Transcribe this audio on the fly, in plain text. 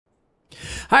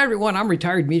Hi, everyone. I'm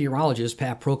retired meteorologist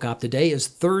Pat Prokop. Today is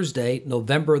Thursday,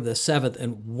 November the 7th,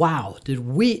 and wow, did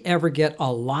we ever get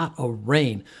a lot of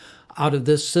rain out of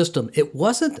this system. It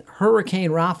wasn't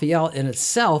Hurricane Raphael in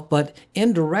itself, but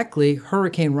indirectly,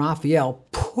 Hurricane Raphael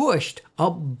pushed a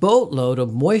boatload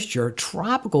of moisture,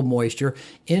 tropical moisture,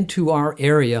 into our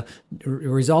area,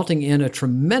 resulting in a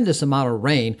tremendous amount of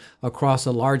rain across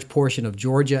a large portion of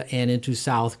Georgia and into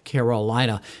South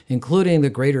Carolina, including the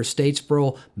greater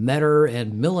Statesboro, Metter,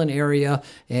 and Millen area,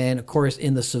 and of course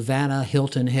in the Savannah,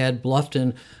 Hilton Head,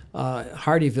 Bluffton,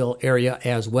 Hardyville area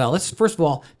as well. Let's first of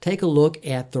all take a look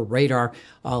at the radar.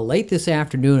 Late this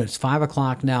afternoon, it's 5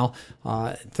 o'clock now,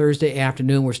 Thursday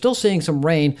afternoon. We're still seeing some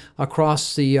rain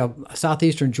across the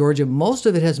southeastern Georgia. Most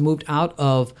of it has moved out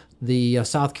of the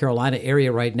South Carolina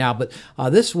area right now, but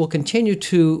this will continue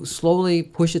to slowly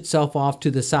push itself off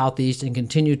to the southeast and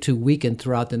continue to weaken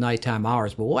throughout the nighttime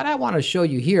hours. But what I want to show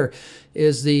you here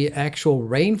is the actual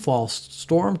rainfall,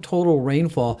 storm total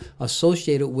rainfall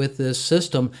associated with this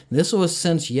system. And this was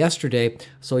since yesterday,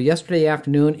 so yesterday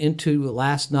afternoon into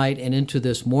last night and into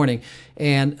this morning.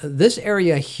 And this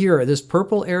area here, this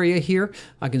purple area here,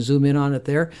 I can zoom in on it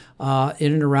there,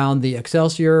 in and around the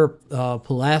Excelsior,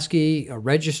 Pulaski,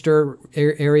 Register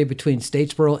area between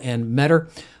Statesboro and Metter.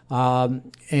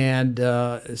 And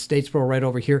Statesboro right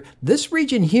over here. This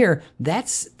region here,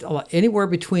 that's anywhere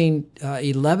between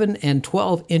 11 and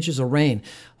 12 inches of rain.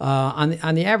 On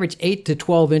the average, 8 to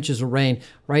 12 inches of rain.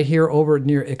 Right here over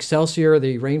near Excelsior,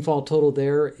 the rainfall total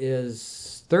there is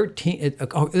 13.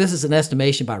 This is an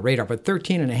estimation by radar, but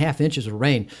 13 and a half inches of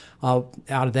rain out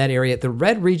of that area. The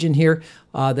red region here,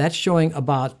 that's showing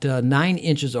about 9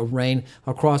 inches of rain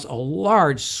across a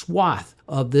large swath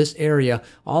of this area,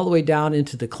 all the way down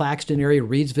into the Claxton area,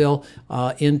 Reedsville,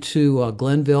 into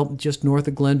Glenville, just north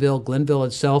of Glenville. Glenville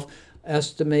itself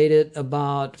estimated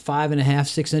about 5.5,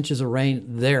 6 inches of rain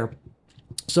there.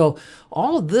 So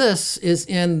all of this is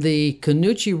in the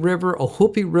Canoochee River,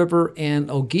 Ohoopee River, and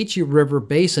Ogeechee River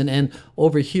Basin, and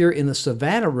over here in the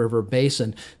Savannah River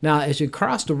Basin. Now, as you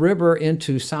cross the river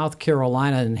into South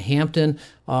Carolina and Hampton,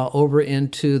 over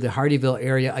into the Hardyville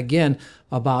area, again,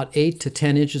 about 8 to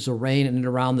 10 inches of rain in and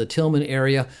around the Tillman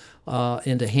area,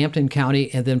 into Hampton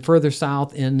County, and then further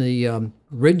south in the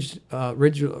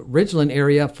Ridgeland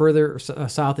area, further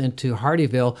south into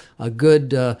Hardyville, a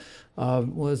good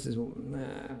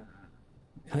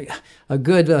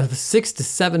 6 to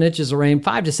 7 inches of rain,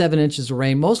 5 to 7 inches of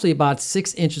rain, mostly about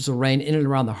 6 inches of rain in and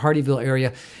around the Hardyville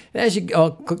area. As you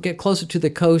get closer to the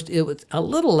coast, it was a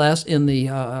little less in the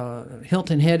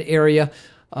Hilton Head area.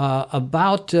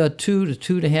 About 2 to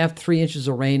 2.5, 3 inches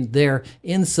of rain there.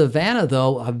 In Savannah,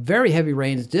 though, very heavy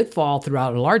rains did fall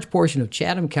throughout a large portion of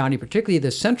Chatham County, particularly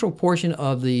the central portion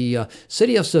of the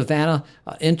city of Savannah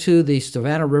into the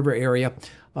Savannah River area.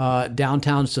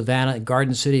 Downtown Savannah,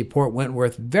 Garden City, Port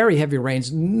Wentworth, very heavy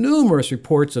rains, numerous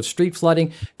reports of street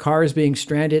flooding, cars being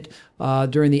stranded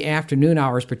during the afternoon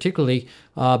hours, particularly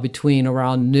between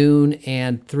around noon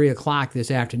and 3 o'clock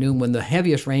this afternoon, when the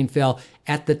heaviest rain fell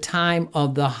at the time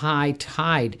of the high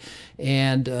tide.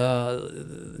 And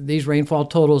these rainfall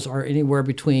totals are anywhere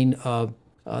between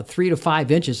 3 to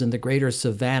 5 inches in the greater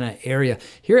Savannah area.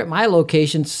 Here at my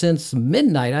location, since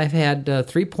midnight, I've had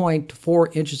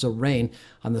 3.4 inches of rain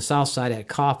on the south side at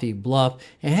Coffee Bluff,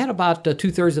 and had about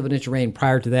 2/3 of an inch of rain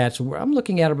prior to that. So I'm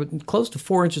looking at close to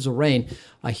 4 inches of rain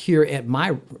here at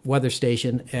my weather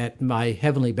station at my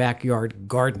heavenly backyard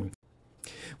garden.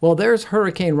 Well, there's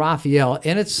Hurricane Raphael,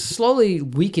 and it's slowly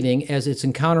weakening as it's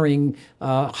encountering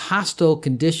hostile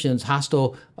conditions,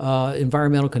 hostile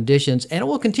environmental conditions, and it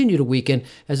will continue to weaken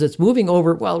as it's moving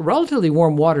over, well, relatively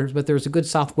warm waters, but there's a good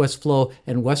southwest flow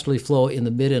and westerly flow in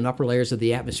the mid and upper layers of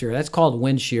the atmosphere. That's called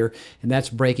wind shear, and that's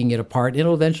breaking it apart.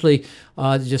 It'll eventually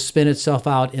just spin itself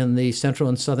out in the central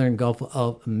and southern Gulf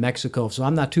of Mexico, so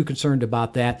I'm not too concerned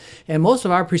about that. And most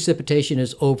of our precipitation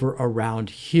is over around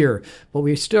here, but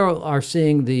we still are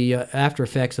seeing the after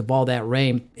effects of all that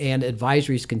rain, and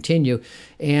advisories continue.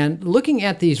 And looking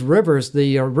at these rivers,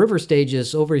 the river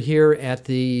stages over here at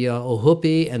the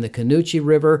Ohoopee and the Canoochee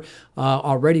River,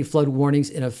 already flood warnings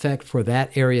in effect for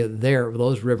that area there,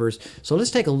 those rivers. So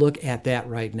let's take a look at that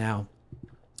right now.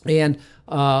 And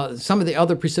some of the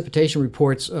other precipitation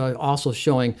reports also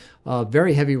showing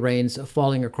very heavy rains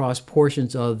falling across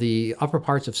portions of the upper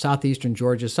parts of southeastern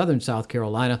Georgia, southern South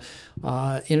Carolina,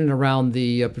 in and around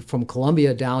the from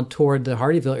Columbia down toward the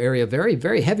Hardyville area. Very,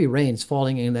 very heavy rains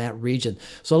falling in that region.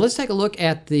 So let's take a look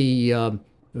at the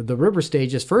river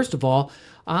stages. First of all,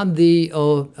 on the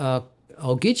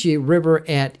Ogeechee River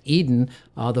at Eden,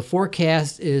 the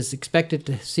forecast is expected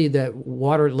to see that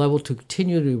water level to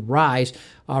continue to rise,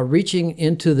 reaching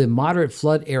into the moderate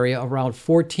flood area around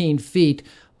 14 feet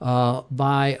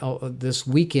by this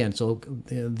weekend. So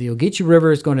the Ogeechee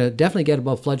River is going to definitely get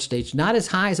above flood stage. Not as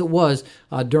high as it was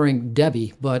during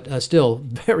Debbie, but still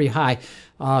very high.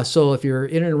 So if you're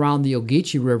in and around the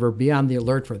Ogeechee River, be on the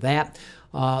alert for that.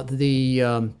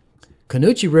 The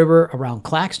Canoochee River around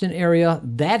Claxton area,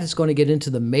 that is going to get into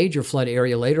the major flood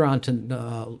area later on,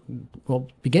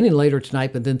 beginning later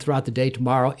tonight, but then throughout the day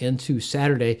tomorrow into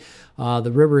Saturday.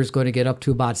 The river is going to get up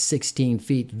to about 16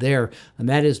 feet there, and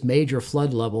that is major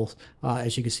flood levels,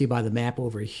 as you can see by the map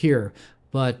over here.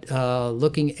 But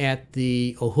looking at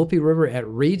the Ohoopee River at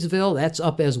Reedsville, that's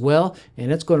up as well,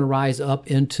 and it's going to rise up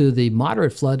into the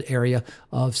moderate flood area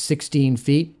of 16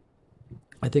 feet.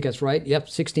 I think that's right. Yep,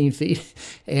 16 feet.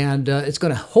 And it's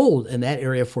going to hold in that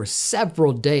area for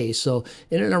several days. So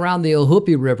in and around the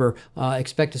Ohoopee River,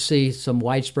 expect to see some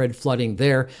widespread flooding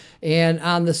there. And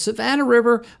on the Savannah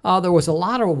River, there was a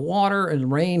lot of water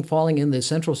and rain falling in the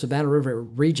central Savannah River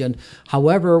region.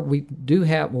 However, we do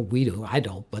have, well, we do, I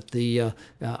don't, but the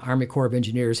Army Corps of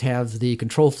Engineers have the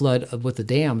control flood with the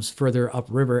dams further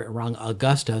upriver around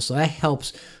Augusta. So that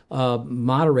helps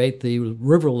moderate the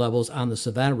river levels on the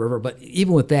Savannah River. But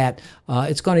even with that,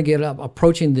 it's going to get up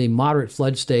approaching the moderate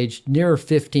flood stage near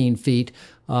 15 feet,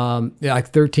 like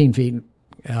 13 feet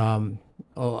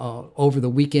over the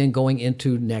weekend going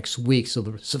into next week. So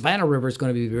the Savannah River is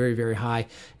going to be very, very high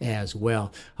as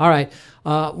well. All right.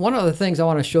 One of the things I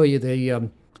want to show you, the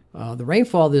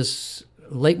rainfall this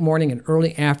late morning and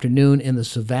early afternoon in the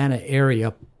Savannah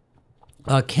area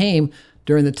came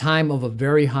during the time of a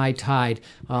very high tide.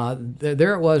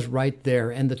 There it was right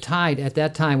there. And the tide at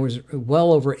that time was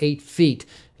well over 8 feet.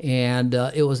 And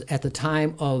it was at the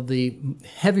time of the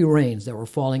heavy rains that were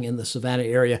falling in the Savannah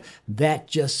area that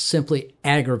just simply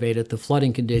aggravated the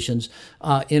flooding conditions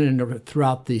in and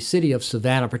throughout the city of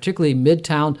Savannah, particularly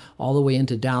Midtown all the way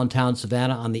into downtown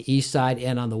Savannah on the east side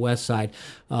and on the west side.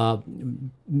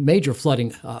 Major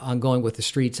flooding ongoing with the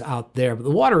streets out there. But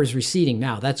the water is receding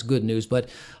now. That's good news, but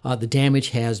the damage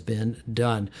has been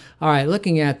done. All right,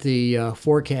 looking at the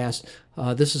forecast,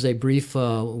 this is a brief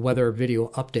weather video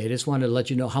update. I just wanted to let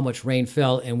you know how much rain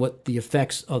fell and what the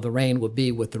effects of the rain would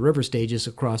be with the river stages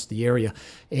across the area.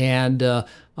 And the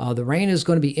rain is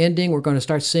going to be ending. We're going to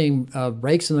start seeing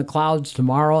breaks in the clouds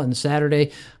tomorrow and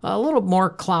Saturday. A little more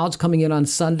clouds coming in on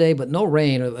Sunday, but no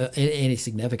rain of any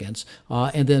significance.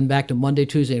 And then back to Monday,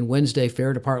 Tuesday, and Wednesday,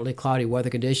 fair to partly cloudy weather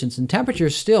conditions. And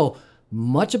temperatures still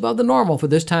much above the normal for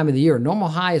this time of the year. Normal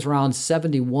high is around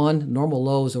 71, normal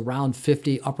lows around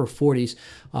 50, upper 40s.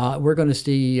 We're going to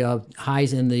see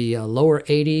highs in the lower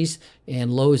 80s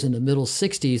and lows in the middle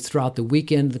 60s throughout the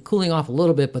weekend. The cooling off a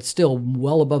little bit, but still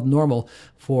well above normal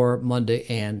for Monday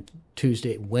and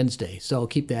Tuesday, Wednesday. So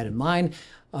keep that in mind.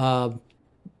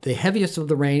 The heaviest of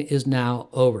the rain is now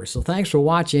over. So thanks for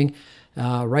watching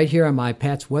right here on my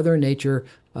Pat's Weather and Nature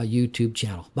YouTube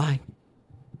channel. Bye.